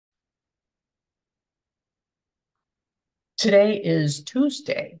Today is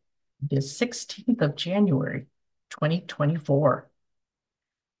Tuesday, the 16th of January, 2024.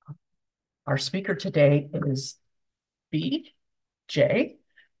 Our speaker today is B-J,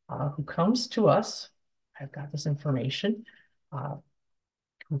 who comes to us. I've got this information. Uh,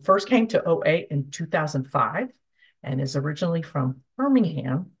 who first came to OA in 2005 and is originally from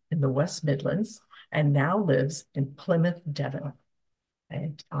Birmingham in the West Midlands and now lives in Plymouth, Devon.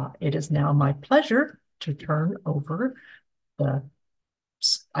 And it is now my pleasure to turn over the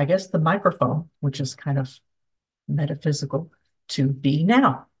I guess the microphone, which is kind of metaphysical, to be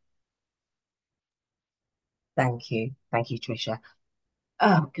now. Thank you. Thank you, Tricia.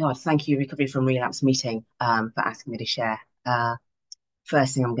 Oh God, thank you, Recovery from Relapse meeting, for asking me to share.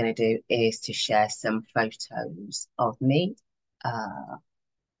 First thing I'm going to do is to share some photos of me. Uh,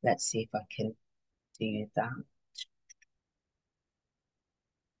 let's see if I can do that.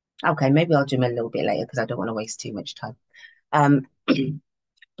 Okay, maybe I'll do them a little bit later because I don't want to waste too much time. Um,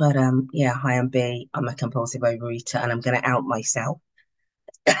 yeah, hi, I'm B. I'm a compulsive overeater, and I'm going to out myself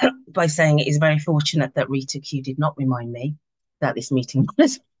by saying it is very fortunate that Rita Q did not remind me that this meeting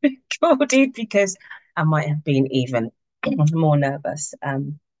was recorded because I might have been even more nervous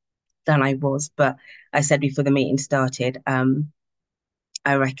than I was. But I said before the meeting started,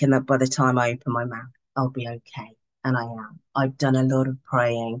 I reckon that by the time I open my mouth, I'll be okay. And I am. I've done a lot of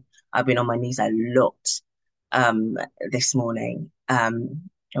praying. I've been on my knees a lot um, this morning,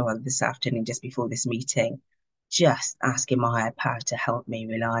 or this afternoon, just before this meeting, just asking my higher power to help me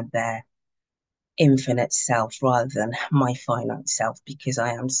rely on their infinite self rather than my finite self, because I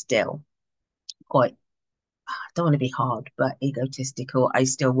am still quite, I don't want to be hard, but egotistical. I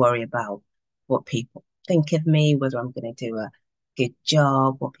still worry about what people think of me, whether I'm going to do a good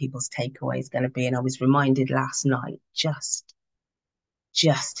job, what people's takeaway is going to be. And I was reminded last night just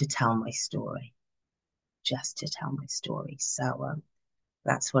to tell my story, just to tell my story. So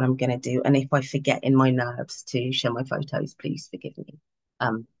that's what I'm going to do. And if I forget in my nerves to show my photos, please forgive me.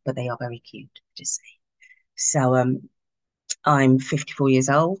 But they are very cute, just say. So I'm 54 years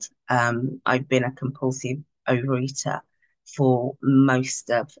old. I've been a compulsive overeater for most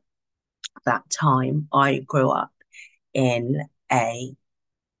of that time. I grew up in a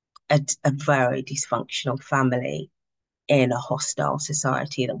very dysfunctional family in a hostile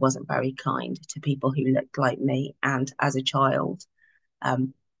society that wasn't very kind to people who looked like me. And as a child,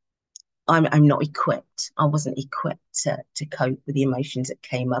 um, I'm not equipped. I wasn't equipped to cope with the emotions that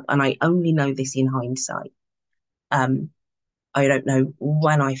came up. And I only know this in hindsight. Um, I don't know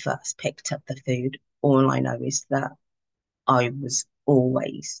when I first picked up the food. All I know is that I was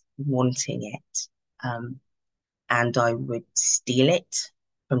always wanting it. And I would steal it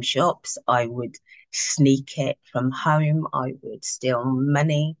from shops. I would sneak it from home. I would steal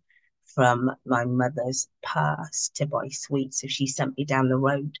money from my mother's purse to buy sweets. So she sent me down the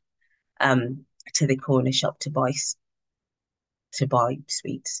road to the corner shop to buy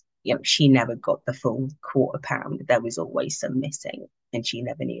sweets. You know, she never got the full £1/4. There was always some missing, and she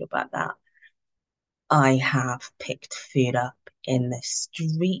never knew about that. I have picked food up in the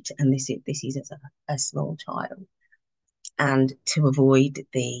street, and this is as a small child, and to avoid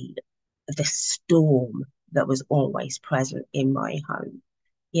the storm that was always present in my home.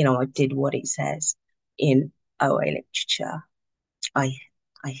 You know, I did what it says in OA literature. I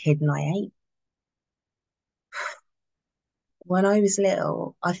I hid and I ate. When I was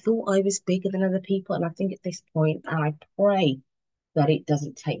little, I thought I was bigger than other people, and I think at this point, and I pray that it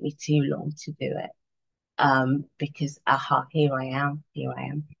doesn't take me too long to do it. Because aha, here I am.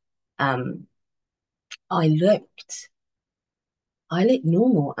 Um, I looked, I looked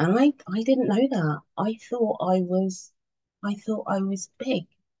normal, and I didn't know that. I thought I was big,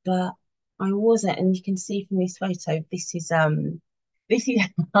 but I wasn't. And you can see from this photo, this is I'm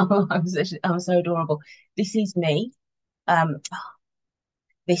so adorable. This is me. Um,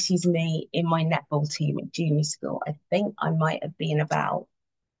 this is me in my netball team at junior school. I think I might have been about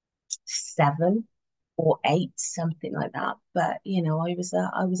 7 or 8, something like that. But you know, I was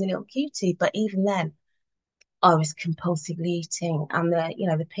a little cutie. But even then, I was compulsively eating, and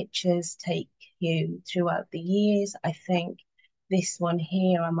the pictures take you throughout the years. I think this one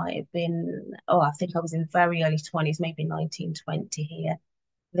here, I might have been, oh, I think I was in very early 20s, maybe 1920 here.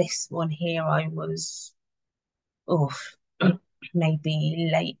 This one here, I was, oh, maybe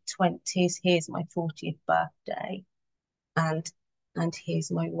late 20s. Here's my 40th birthday, and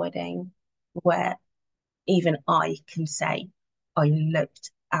here's my wedding, where even I can say I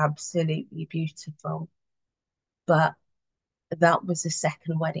looked absolutely beautiful. But that was the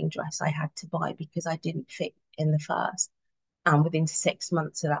second wedding dress I had to buy because I didn't fit in the first. And within 6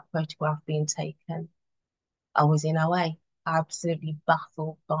 months of that photograph being taken, I was in OA. absolutely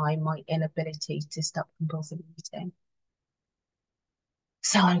baffled by my inability to stop compulsive eating.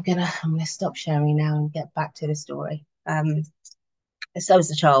 So I'm gonna stop sharing now and get back to the story. So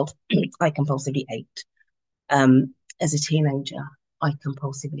as a child, I compulsively ate. As a teenager, I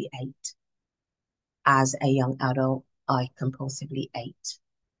compulsively ate. As a young adult, I compulsively ate.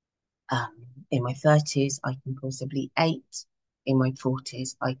 In my 30s, I compulsively ate. In my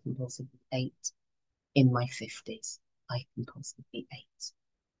 40s, I compulsively ate. In my 50s, I compulsively ate.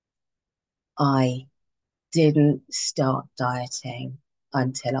 I didn't start dieting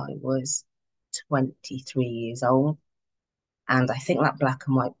until I was 23 years old. And I think that black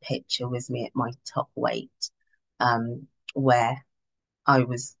and white picture was me at my top weight, where I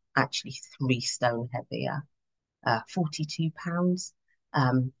was actually 3 stone heavier, 42 pounds,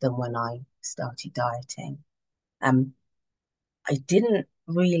 than when I started dieting. Um, I didn't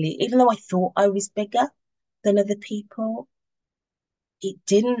really, even though I thought I was bigger than other people, it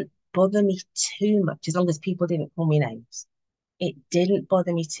didn't bother me too much as long as people didn't call me names. It didn't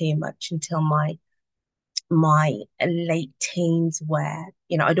bother me too much until my late teens, where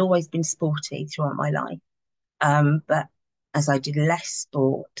I'd always been sporty throughout my life. But as I did less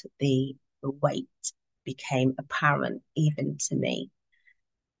sport, the weight became apparent even to me,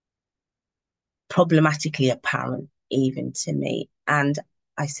 problematically apparent even to me. And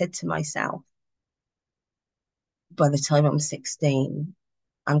I said to myself, by the time I'm 16,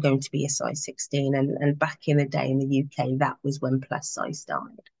 I'm going to be a size 16. And back in the day in the UK, that was when plus size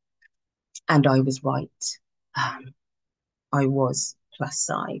started. And I was right. Um, I was plus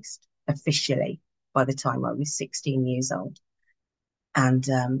sized officially by the time I was 16 years old. And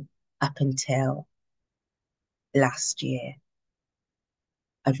up until last year,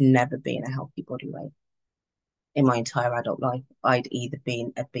 I've never been a healthy body weight. In my entire adult life, I'd either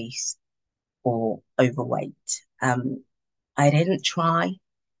been obese or overweight. I didn't try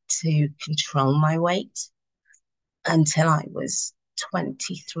to control my weight until I was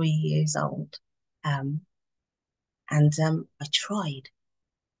 23 years old. Um, and I tried.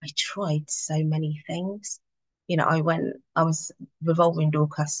 I tried so many things. I was revolving door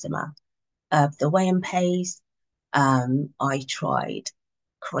customer of the weigh and pays. I tried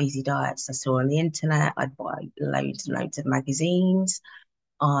crazy diets I saw on the internet. I'd buy loads and loads of magazines.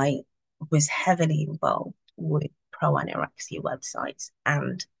 I was heavily involved with pro anorexia websites.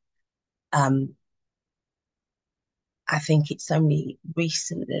 And um, I think it's only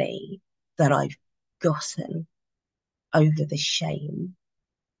recently that I've gotten over the shame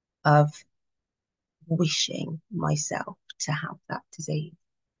of wishing myself to have that disease.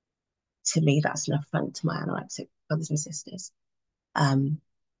 To me, that's an affront to my anorexic brothers and sisters. Um,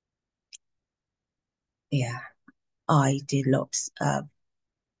 yeah, I did lots of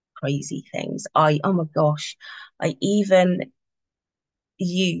crazy things. Oh my gosh, I even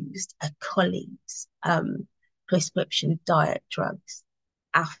used a colleague's prescription diet drugs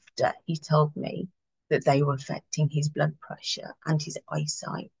after he told me that they were affecting his blood pressure and his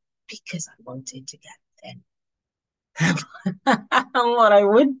eyesight because I wanted to get thin. And what I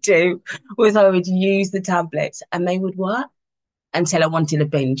would do was I would use the tablets and they would work until I wanted a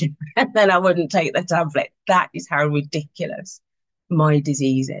binge, and then I wouldn't take the tablet. That is how ridiculous my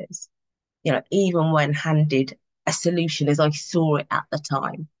disease is. Even when handed a solution as I saw it at the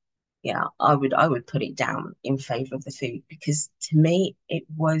time, yeah, I would put it down in favor of the food because to me it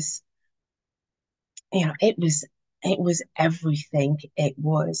was, it was everything. It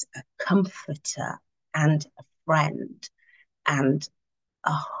was a comforter and a friend and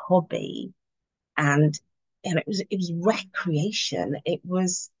a hobby, and it was recreation. It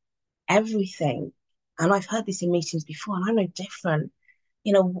was everything. And I've heard this in meetings before, and I'm no different.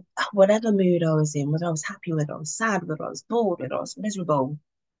 Whatever mood I was in, whether I was happy, whether I was sad, whether I was bored, whether I was miserable,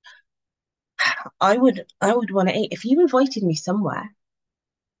 I would want to eat. If you invited me somewhere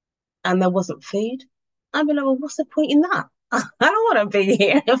and there wasn't food, I'd be like, well, what's the point in that? I don't want to be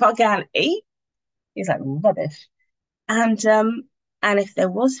here if I can't eat. He's like rubbish. And if there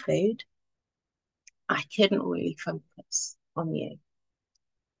was food, I couldn't really focus on you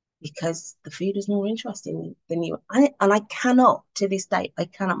because the food is more interesting than you. And I cannot, to this day, I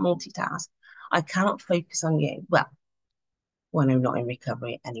cannot multitask. I cannot focus on you. Well, when I'm not in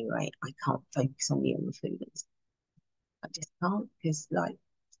recovery anyway, I can't focus on you and the food. I just can't because, like,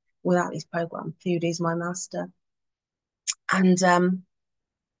 without this program, food is my master. And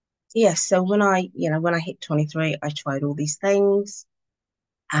yeah, so when I hit 23, I tried all these things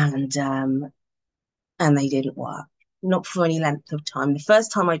and and they didn't work. Not for any length of time. The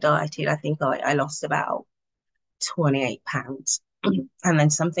first time I dieted, I think I lost about 28 pounds. And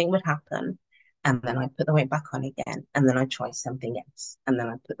then something would happen. and then I put the weight back on again, and then I try something else, and then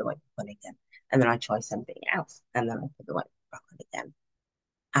I put the weight back on again, and then I try something else, and then I put the weight back on again.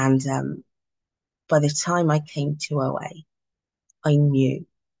 And by the time I came to OA, I knew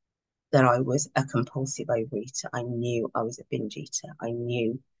that I was a compulsive overeater. I knew I was a binge eater. I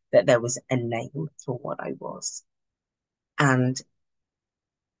knew that there was a name for what I was. And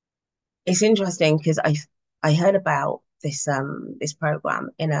it's interesting because I heard about this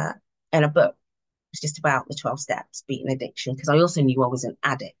program in a book. It's just about the 12 steps beating addiction because I also knew I was an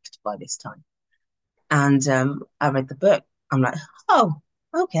addict by this time. And I read the book. I'm like, oh,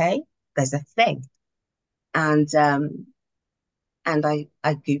 okay, there's a thing. And I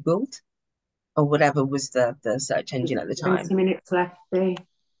Googled or whatever was the search engine at the time. 20 minutes left, Bea.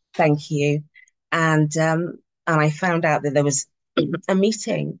 Thank you. And I found out that there was a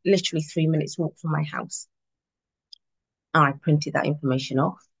meeting literally 3 minutes walk from my house. And I printed that information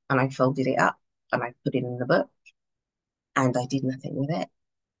off and I folded it up and I put it in the book and I did nothing with it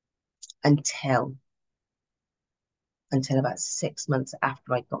until about 6 months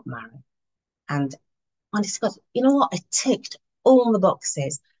after I got married. And I discovered, you know what? I ticked all the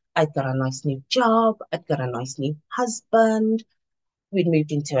boxes. I'd got a nice new job. I'd got a nice new husband. We'd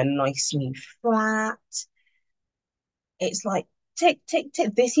moved into a nice new flat. It's like, tick, tick,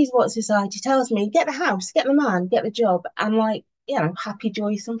 tick. This is what society tells me. Get the house, get the man, get the job. And like, happy,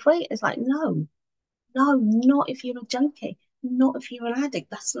 joyous, and free. It's like, no, no, not if you're a junkie, not if you're an addict.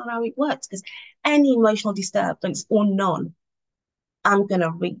 That's not how it works. Because any emotional disturbance or none, I'm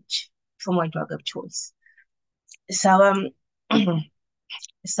gonna reach for my drug of choice. So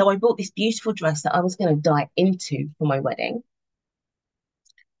so I bought this beautiful dress that I was gonna die into for my wedding.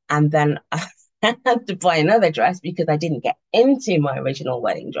 And then I had to buy another dress because I didn't get into my original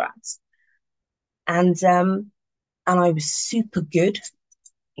wedding dress. And I was super good,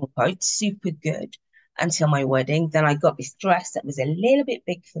 in quotes, super good until my wedding. Then I got this dress that was a little bit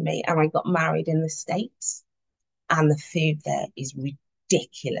big for me, and I got married in the States. And the food there is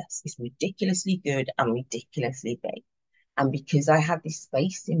ridiculous. It's ridiculously good and ridiculously big. And because I had this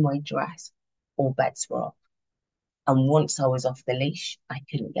space in my dress, all bets were off. And once I was off the leash, I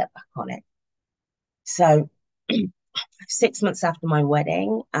couldn't get back on it. So 6 months after my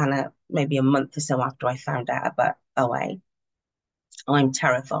wedding, and maybe a month or so after I found out about OA, I'm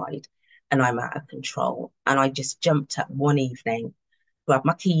terrified and I'm out of control. And I just jumped up one evening, grabbed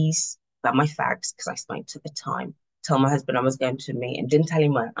my keys, grabbed my fags, because I smoked at the time, told my husband I was going to a meeting, didn't tell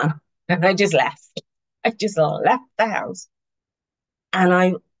him when, and I just left. I just left the house. And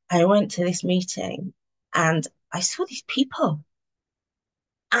I went to this meeting and I saw these people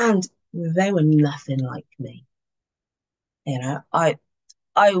and they were nothing like me. I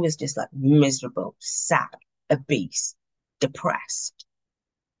was just like miserable, sad, obese, depressed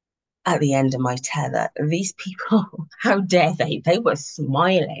at the end of my tether. These people, how dare they? They were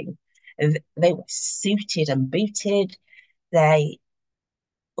smiling. They were suited and booted. They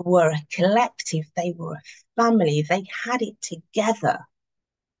were a collective. They were a family. They had it together.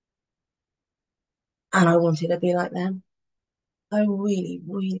 And I wanted to be like them. I really,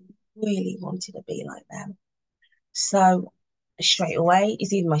 really, really wanted to be like them. So straight away,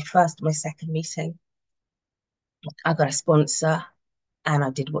 it's either my first or my second meeting. I got a sponsor and I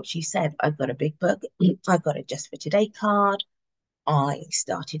did what she said. I got a big book. I got a Just for Today card. I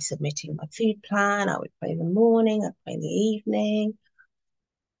started submitting my food plan. I would pray in the morning, I'd pray in the evening.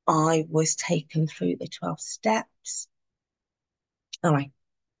 I was taken through the 12 steps. And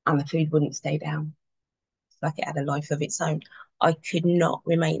the food wouldn't stay down. Like it had a life of its own. I could not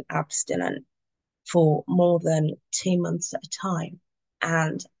remain abstinent for more than 2 months at a time.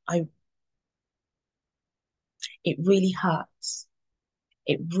 And it really hurts.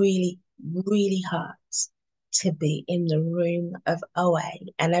 It really, really hurts to be in the room of OA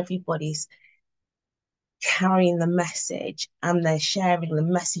and everybody's carrying the message and they're sharing the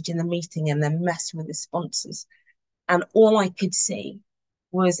message in the meeting and they're messing with the sponsors. And all I could see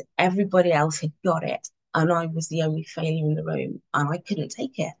was everybody else had got it and I was the only failure in the room and I couldn't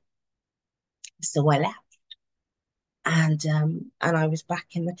take it. So I left. And I was back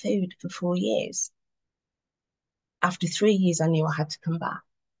in the food for 4 years. After 3 years, I knew I had to come back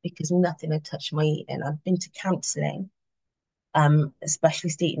because nothing had touched my eating. I've been to counselling,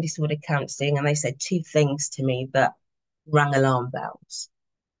 specialist eating disorder counselling, and they said two things to me that rang alarm bells.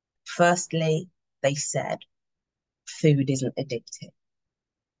 Firstly, they said food isn't addictive,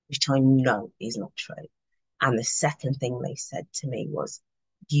 which I know is not true. And the second thing they said to me was,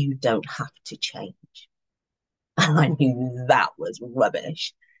 you don't have to change. And I knew that was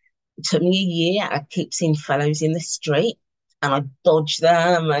rubbish. It took me a year. I kept seeing fellows in the street and I dodged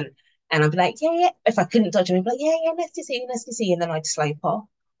them And I'd be like, yeah, yeah. If I couldn't dodge them, I'd be like, yeah, yeah, nice to see you, nice to see you. And then I'd slope off.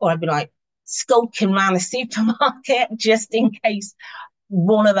 Or I'd be like skulking around the supermarket just in case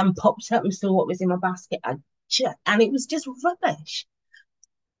one of them popped up and saw what was in my basket. And it was just rubbish.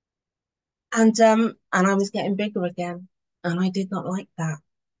 And I was getting bigger again. And I did not like that.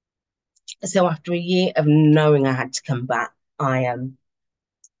 So after a year of knowing I had to come back, I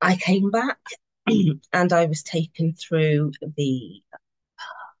came back and I was taken through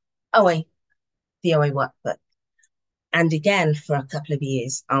OA, the OA workbook. And again, for a couple of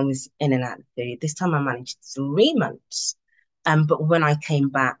years, I was in and out of food. This time I managed 3 months. But when I came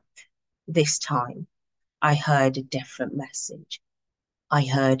back this time, I heard a different message. I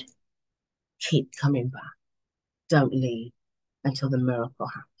heard, keep coming back. Don't leave until the miracle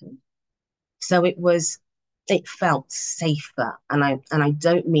happens. So it felt safer. And I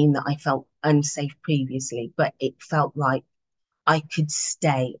don't mean that I felt unsafe previously, but it felt like I could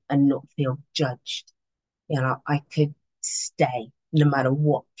stay and not feel judged. I could stay no matter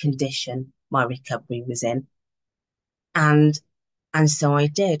what condition my recovery was in. And and so I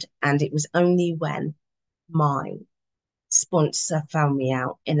did. And it was only when my sponsor found me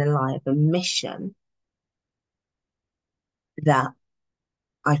out in a live admission that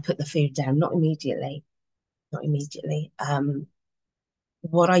I put the food down, not immediately, not immediately.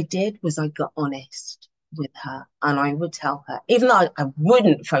 What I did was I got honest with her and I would tell her, even though I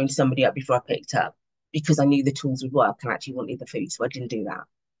wouldn't phone somebody up before I picked up because I knew the tools would work and actually wanted the food. So I didn't do that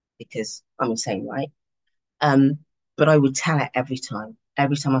because I'm insane, right? Um, but I would tell her every time.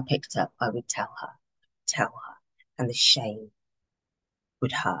 Every time I picked up, I would tell her. And the shame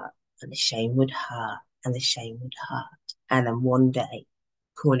would hurt, and the shame would hurt, and the shame would hurt. And then one day,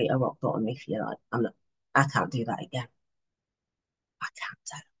 call it a rock bottom if you like. I can't do that again. I can't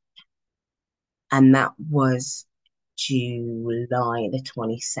do it. And that was July the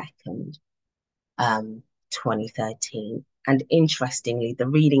 22nd, 2013. And interestingly, the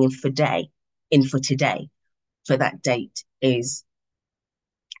reading in for today, for that date is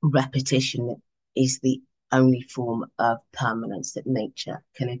repetition is the only form of permanence that nature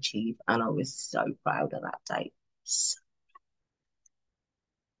can achieve. And I was so proud of that date.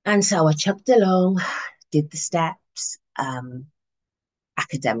 And so I chugged along, did the steps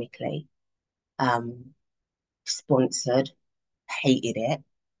academically, um, sponsored, hated it,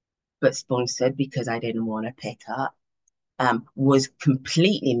 but sponsored because I didn't want to pick up, was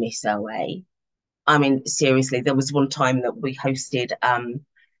completely Miss OA. I mean, seriously, there was one time that we hosted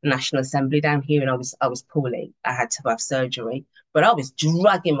National Assembly down here, and I was poorly. I had to have surgery, but I was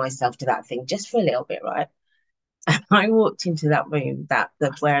dragging myself to that thing just for a little bit, right? And I walked into that room that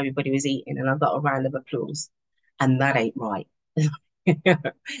where everybody was eating, and I got a round of applause, and that ain't right.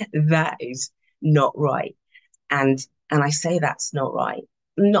 That is not right, and and I say that's not right.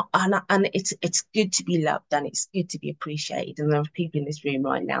 Not and it's good to be loved and it's good to be appreciated, and there are people in this room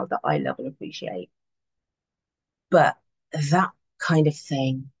right now that I love and appreciate. But that kind of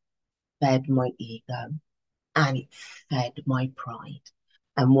thing fed my ego and it fed my pride.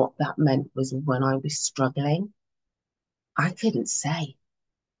 And what that meant was when I was struggling, I couldn't say.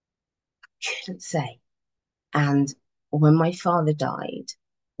 And when my father died,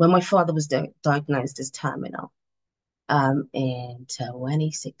 when my father was diagnosed as terminal in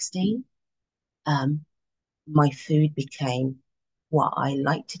 2016, um, my food became what I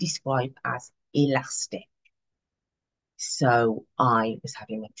like to describe as elastic. So I was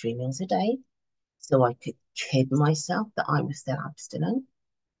having my 3 meals a day. So I could kid myself that I was still abstinent,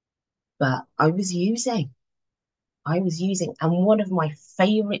 but I was using. And one of my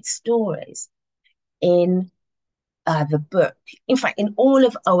favorite stories in the book, in fact, in all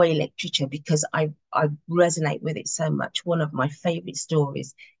of OA literature, because I resonate with it so much, one of my favorite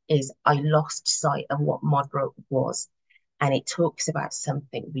stories is I lost sight of what moderate was. And it talks about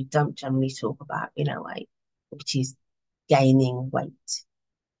something we don't generally talk about in OA, which is gaining weight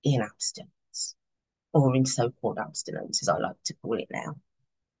in abstinence or in so-called abstinence, as I like to call it now.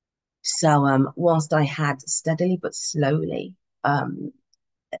 So whilst I had steadily but slowly um,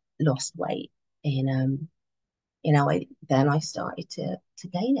 lost weight in then I started to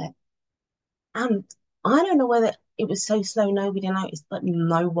gain it. And I don't know whether it was so slow nobody noticed, but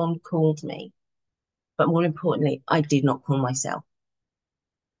no one called me. But more importantly, I did not call myself.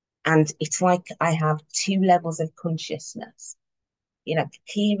 And it's like I have two levels of consciousness.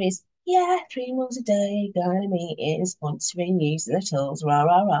 Here is, yeah, 3 meals a day, going to meetings, sponsoring, using the tools, rah,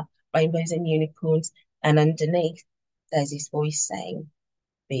 rah, rah, rainbows and unicorns. And underneath, there's this voice saying,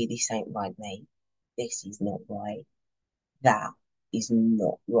 be this ain't right, mate. This is not right. That is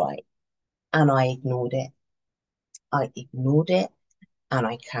not right. And I ignored it. I ignored it. and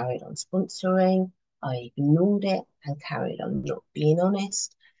I carried on sponsoring. I ignored it and carried on not being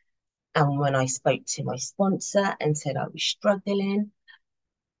honest. And when I spoke to my sponsor and said I was struggling,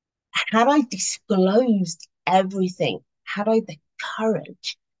 had I disclosed everything, had I the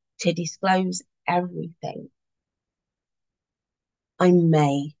courage to disclose everything, I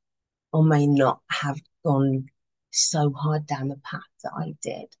may or may not have gone so hard down the path that I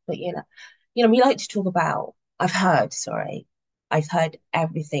did. But we like to talk about, I've heard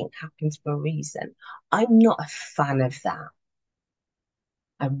everything happens for a reason. I'm not a fan of that.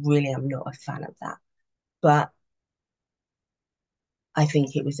 I really am not a fan of that. But I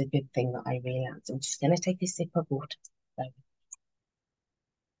think it was a good thing that I realized. I'm just going to take a sip of water. So,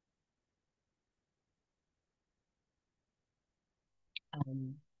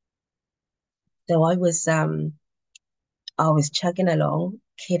 um, so I was chugging along,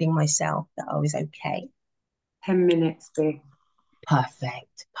 kidding myself that I was okay. 10 minutes, Bea.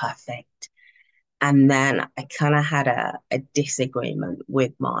 Perfect, perfect. And then I kind of had a disagreement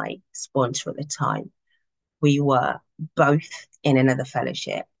with my sponsor at the time. We were both in another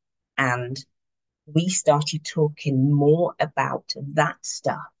fellowship and we started talking more about that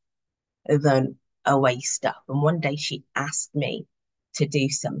stuff than away stuff. And one day she asked me to do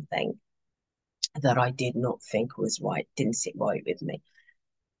something that I did not think was right, didn't sit right with me.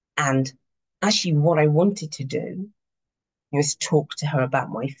 And actually, what I wanted to do was talk to her about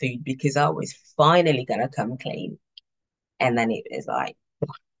my food because I was finally going to come clean. And then it was like,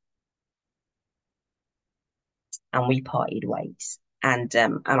 and we parted ways. And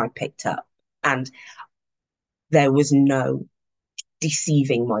I picked up, and there was no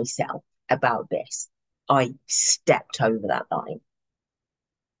deceiving myself about this. I stepped over that line.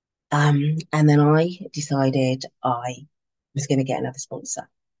 And then I decided I was going to get another sponsor.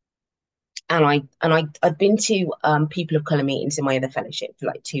 I'd been to people of colour meetings in my other fellowship for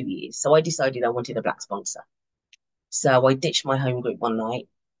like 2 years. So I decided I wanted a black sponsor. So I ditched my home group one night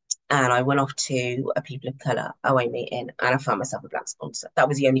and I went off to a people of colour OA meeting and I found myself a black sponsor. That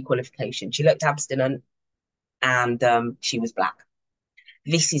was the only qualification. She looked abstinent and she was black.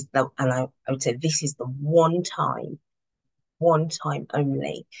 I would say this is the one time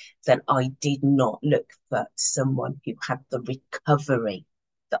only that I did not look for someone who had the recovery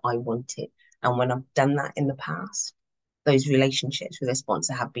that I wanted. And when I've done that in the past, those relationships with a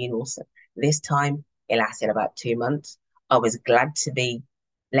sponsor have been awesome. This time it lasted about 2 months. I was glad to be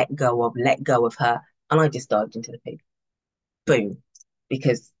let go of her, and I just dived into the pig. Boom.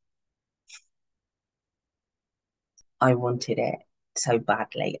 Because I wanted it so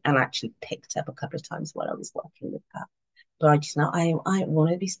badly and actually picked up a couple of times while I was working with her. But I just know I want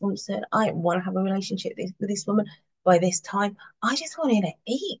to be sponsored. I want to have a relationship with this woman. By this time, I just wanted to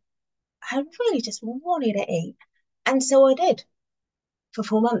eat. I really just wanted to eat. And so I did for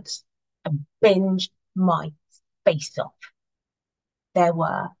 4 months. I binged my face off. There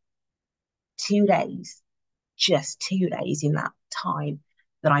were 2 days, just 2 days in that time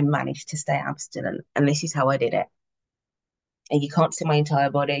that I managed to stay abstinent. And this is how I did it. And you can't see my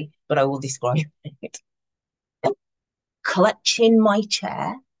entire body, but I will describe it. Clutching my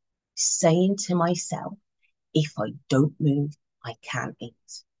chair, saying to myself, if I don't move, I can't eat.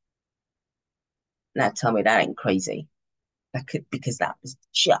 Now tell me that ain't crazy. Because that was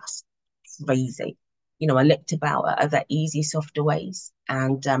just crazy. I looked about at other easy, softer ways.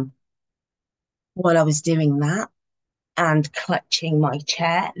 And while I was doing that and clutching my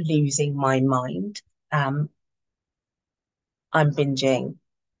chair, losing my mind, um, I'm binging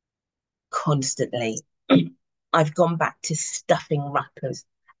constantly. I've gone back to stuffing wrappers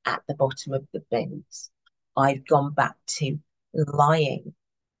at the bottom of the bins. I've gone back to lying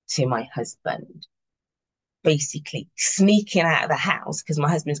to my husband, basically sneaking out of the house because my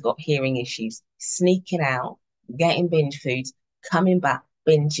husband's got hearing issues, sneaking out, getting binge foods, coming back,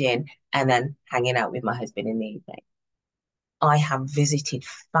 binging, and then hanging out with my husband in the evening. I have visited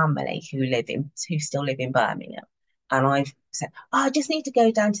family who still live in Birmingham, and I've said, oh, I just need to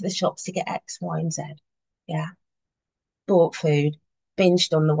go down to the shops to get X, Y, and Z. Yeah, bought food,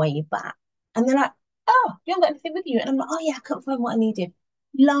 binged on the way back, and they're like, oh, you haven't got anything with you, and I'm like, oh yeah, I couldn't find what I needed.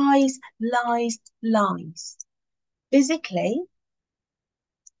 Lies, lies, lies. Physically,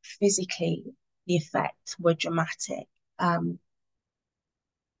 physically, the effects were dramatic. Um,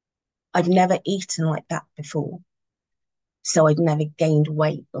 I'd never eaten like that before. So I'd never gained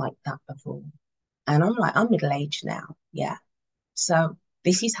weight like that before. And I'm middle aged now. Yeah. So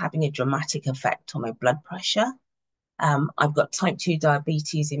this is having a dramatic effect on my blood pressure. I've got type 2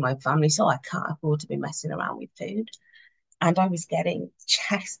 diabetes in my family, so I can't afford to be messing around with food. And I was getting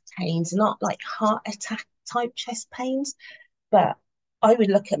chest pains, not like heart attack type chest pains, but I would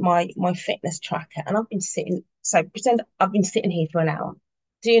look at my fitness tracker, and I've been sitting. So pretend I've been sitting here for an hour,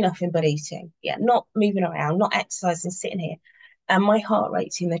 doing nothing but eating. Yeah, not moving around, not exercising, sitting here, and my heart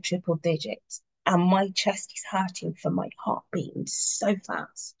rate's in the triple digits, and my chest is hurting from my heart beating so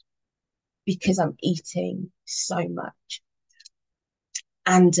fast because I'm eating so much,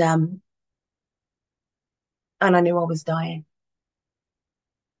 and um, and I knew I was dying.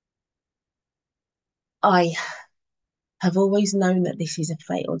 I have always known that this is a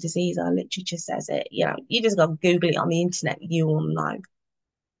fatal disease. Our literature says it. You know, you just got to Google it on the internet. You will know.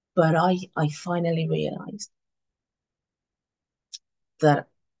 But I finally realised that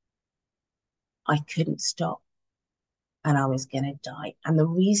I couldn't stop and I was going to die. And the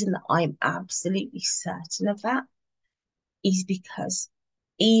reason that I'm absolutely certain of that is because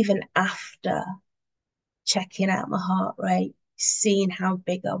even after checking out my heart rate, seeing how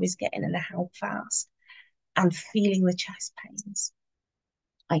big I was getting and how fast, and feeling the chest pains,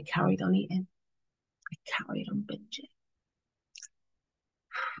 I carried on eating. I carried on binging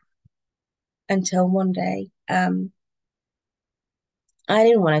until one day, I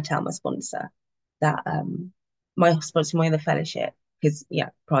didn't want to tell my sponsor that my sponsor, my other fellowship, because yeah,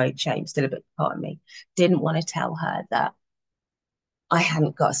 pride, shame, still a bit part of me, didn't want to tell her that I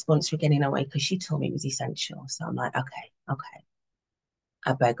hadn't got a sponsor again in a way because she told me it was essential. So I'm like, okay,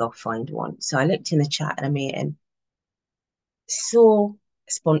 I better go find one. So I looked in the chat at a meeting, saw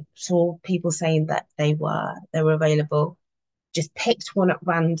saw people saying that they were available, just picked one at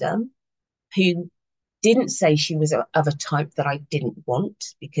random who didn't say she was of a type that I didn't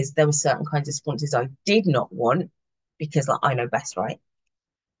want because there were certain kinds of sponsors I did not want because like I know best, right?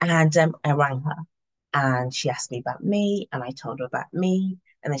 And I rang her and she asked me about me and I told her about me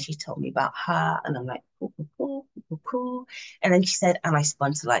and then she told me about her and I'm like, cool, cool, cool, cool, cool. And then she said, and I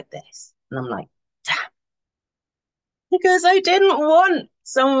sponsor like this. And I'm like, damn, because I didn't want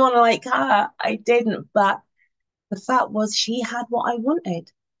someone like her. I didn't. But the fact was she had what I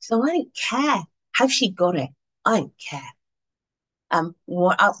wanted. So I didn't care how she got it. I didn't care.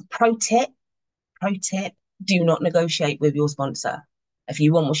 What else? Pro tip, do not negotiate with your sponsor. If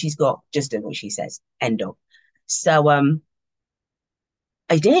you want what she's got, just do what she says. End of. So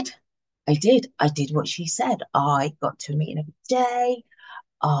I did. I did what she said. I got to a meeting every day.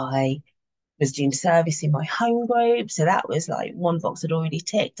 I was doing service in my home group. So that was like one box had already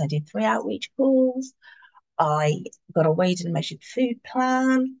ticked. I did 3 outreach calls. I got a weighed and measured food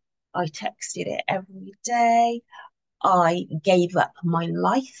plan. I texted it every day. I gave up my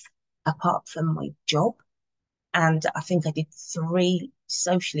life apart from my job. And I think I did 3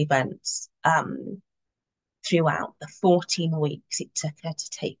 social events throughout the 14 weeks it took her to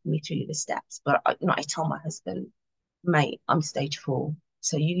take me through the steps. But I told my husband, mate, I'm stage 4.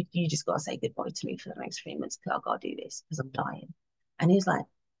 So you just got to say goodbye to me for the next 3 months because I've got to do this because I'm dying. And he's like,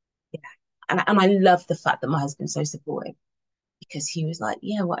 yeah. And I love the fact that my husband's so supportive because he was like,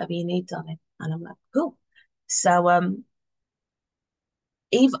 yeah, whatever you need, darling. And I'm like, cool. So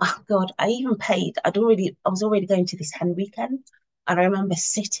even oh God, I even paid. I was already going to this hen weekend, and I remember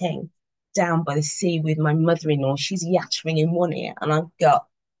sitting down by the sea with my mother-in-law. She's yattering in one ear, and I've got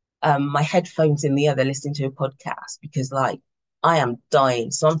my headphones in the other, listening to a podcast because like I am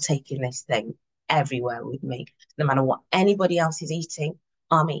dying. So I'm taking this thing everywhere with me. No matter what anybody else is eating,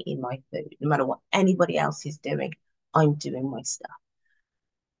 I'm eating my food. No matter what anybody else is doing, I'm doing my stuff.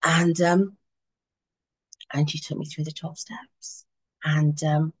 And and she took me through the 12 steps. And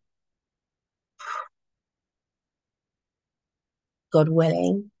God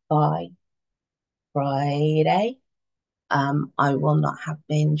willing, by Friday, I will not have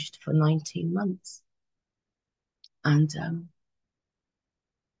binged for 19 months. And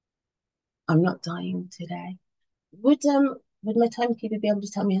I'm not dying today. Would my timekeeper be able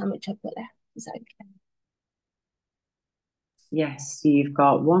to tell me how much I've got left? Is that okay? Yes, you've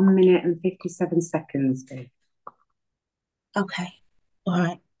got 1 minute and 57 seconds, Bea. Okay. All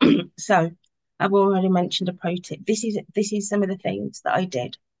right. So I've already mentioned a pro tip. This is some of the things that I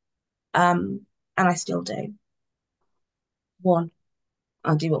did. And I still do. One,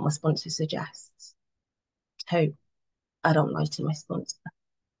 I'll do what my sponsor suggests. Two, I don't lie to my sponsor.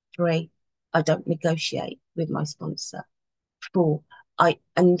 Three, I don't negotiate with my sponsor. Four, I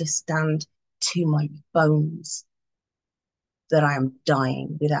understand to my bones that I am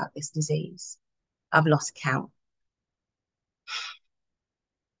dying without this disease. I've lost count.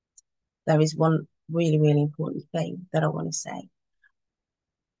 There is one really, really important thing that I want to say.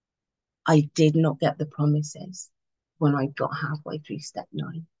 I did not get the promises when I got halfway through step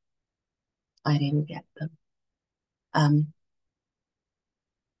 9. I didn't get them. Um,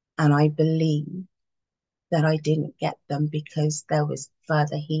 and I believe that I didn't get them because there was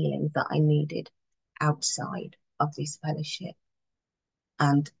further healing that I needed outside of this fellowship.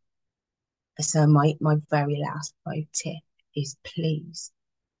 And so my very last pro tip is please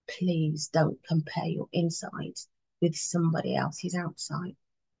don't compare your insides with somebody else's outside.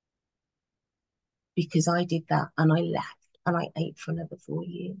 Because I did that and I left and I ate for another 4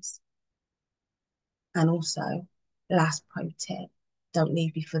 years. And also, last pro tip, don't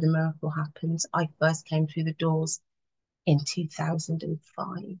leave before the miracle happens. I first came through the doors in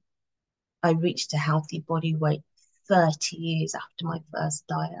 2005. I reached a healthy body weight 30 years after my first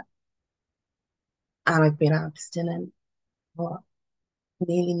diet. And I've been abstinent for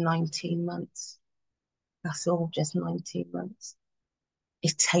nearly 19 months. That's all, just 19 months.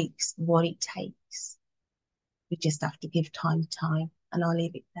 It takes what it takes. We just have to give time, and I'll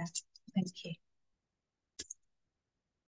leave it there. Thank you.